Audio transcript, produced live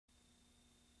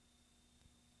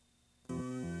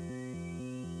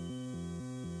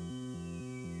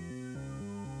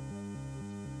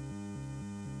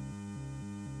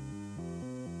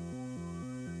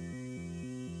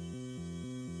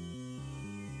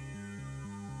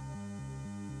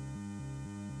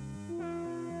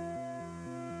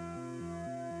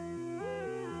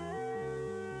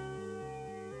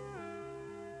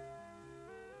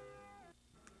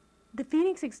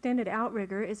Phoenix Extended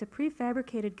Outrigger is a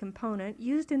prefabricated component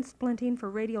used in splinting for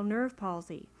radial nerve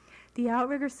palsy. The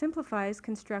outrigger simplifies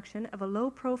construction of a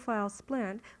low-profile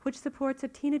splint which supports a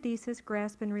tenodesis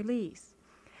grasp and release.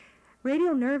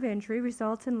 Radial nerve injury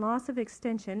results in loss of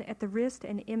extension at the wrist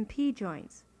and MP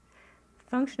joints.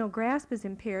 Functional grasp is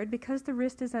impaired because the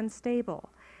wrist is unstable.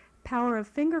 Power of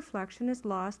finger flexion is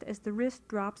lost as the wrist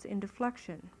drops into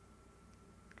flexion.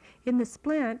 In the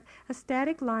splint, a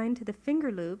static line to the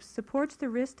finger loops supports the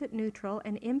wrist at neutral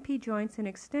and MP joints in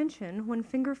extension when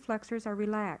finger flexors are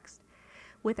relaxed.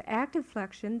 With active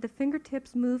flexion, the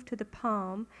fingertips move to the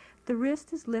palm, the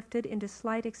wrist is lifted into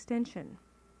slight extension.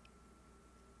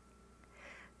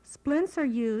 Splints are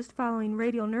used following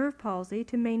radial nerve palsy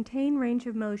to maintain range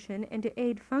of motion and to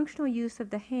aid functional use of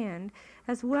the hand,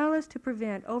 as well as to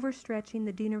prevent overstretching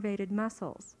the denervated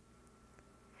muscles.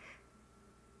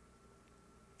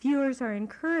 Viewers are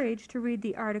encouraged to read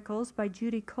the articles by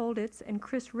Judy Kolditz and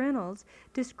Chris Reynolds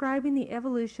describing the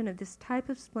evolution of this type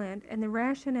of splint and the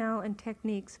rationale and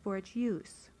techniques for its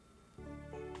use.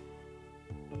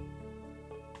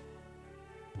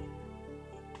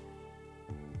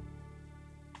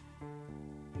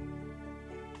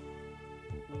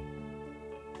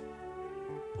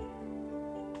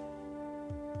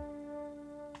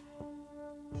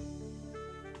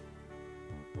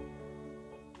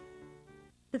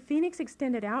 The Phoenix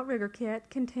Extended Outrigger kit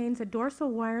contains a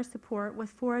dorsal wire support with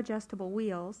 4 adjustable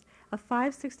wheels, a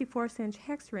 5/64"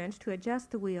 hex wrench to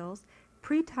adjust the wheels,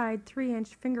 pre-tied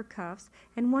 3-inch finger cuffs,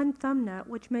 and 1 thumb nut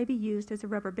which may be used as a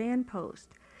rubber band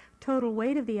post. Total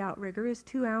weight of the outrigger is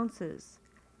 2 ounces.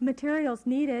 Materials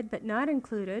needed but not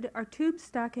included are tube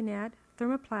stockinette,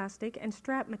 thermoplastic, and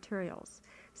strap materials,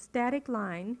 static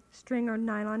line, string or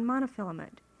nylon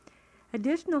monofilament.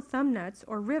 Additional thumb nuts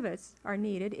or rivets are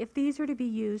needed if these are to be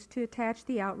used to attach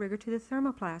the outrigger to the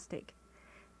thermoplastic.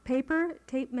 Paper,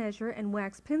 tape measure, and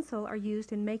wax pencil are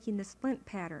used in making the splint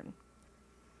pattern.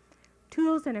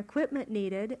 Tools and equipment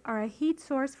needed are a heat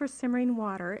source for simmering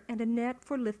water and a net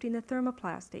for lifting the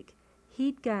thermoplastic,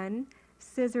 heat gun,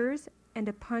 scissors, and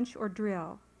a punch or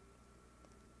drill.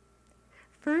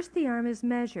 First, the arm is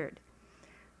measured.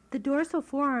 The dorsal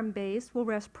forearm base will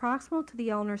rest proximal to the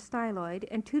ulnar styloid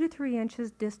and 2 to 3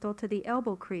 inches distal to the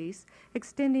elbow crease,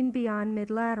 extending beyond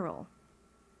midlateral.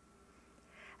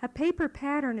 A paper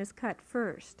pattern is cut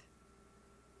first.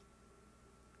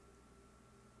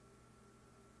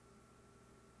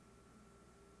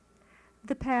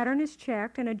 The pattern is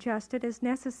checked and adjusted as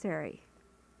necessary.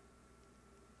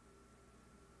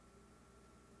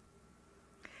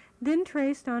 Then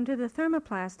traced onto the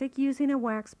thermoplastic using a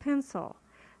wax pencil.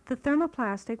 The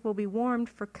thermoplastic will be warmed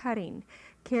for cutting.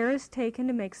 Care is taken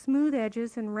to make smooth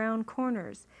edges and round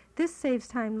corners. This saves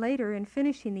time later in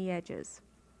finishing the edges.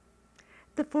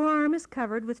 The forearm is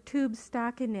covered with tube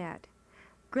stockinette.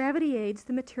 Gravity aids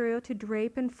the material to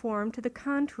drape and form to the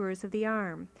contours of the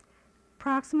arm.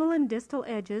 Proximal and distal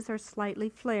edges are slightly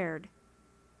flared.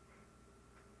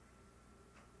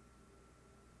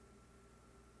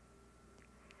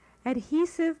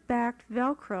 Adhesive-backed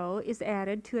Velcro is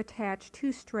added to attach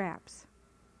 2 straps.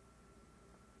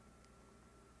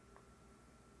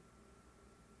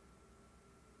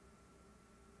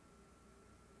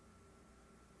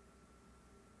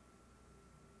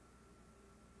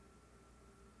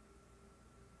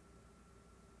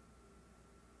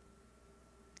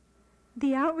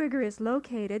 The outrigger is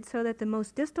located so that the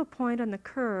most distal point on the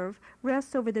curve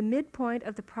rests over the midpoint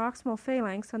of the proximal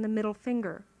phalanx on the middle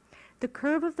finger. The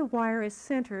curve of the wire is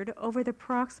centered over the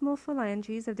proximal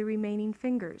phalanges of the remaining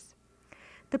fingers.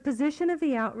 The position of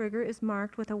the outrigger is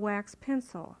marked with a wax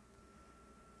pencil.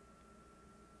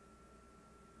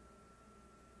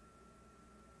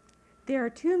 There are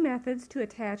 2 methods to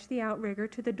attach the outrigger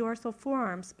to the dorsal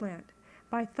forearm splint,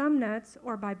 by thumb nuts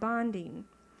or by bonding.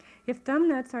 If thumb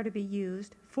nuts are to be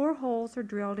used, 4 holes are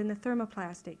drilled in the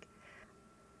thermoplastic.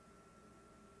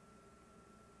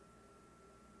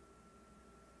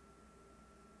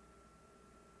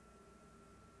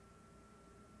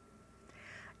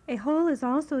 A hole is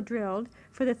also drilled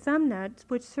for the thumb nuts,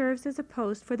 which serves as a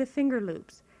post for the finger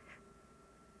loops.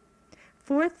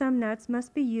 4 thumb nuts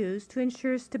must be used to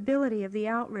ensure stability of the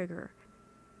outrigger.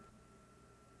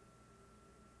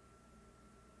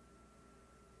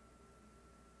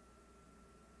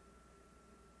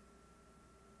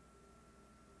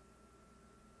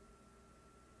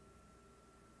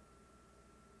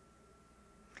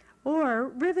 Or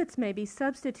rivets may be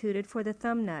substituted for the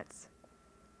thumb nuts.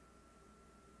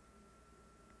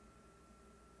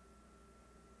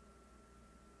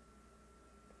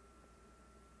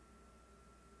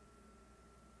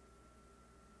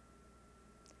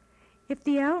 If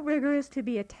the outrigger is to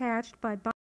be attached by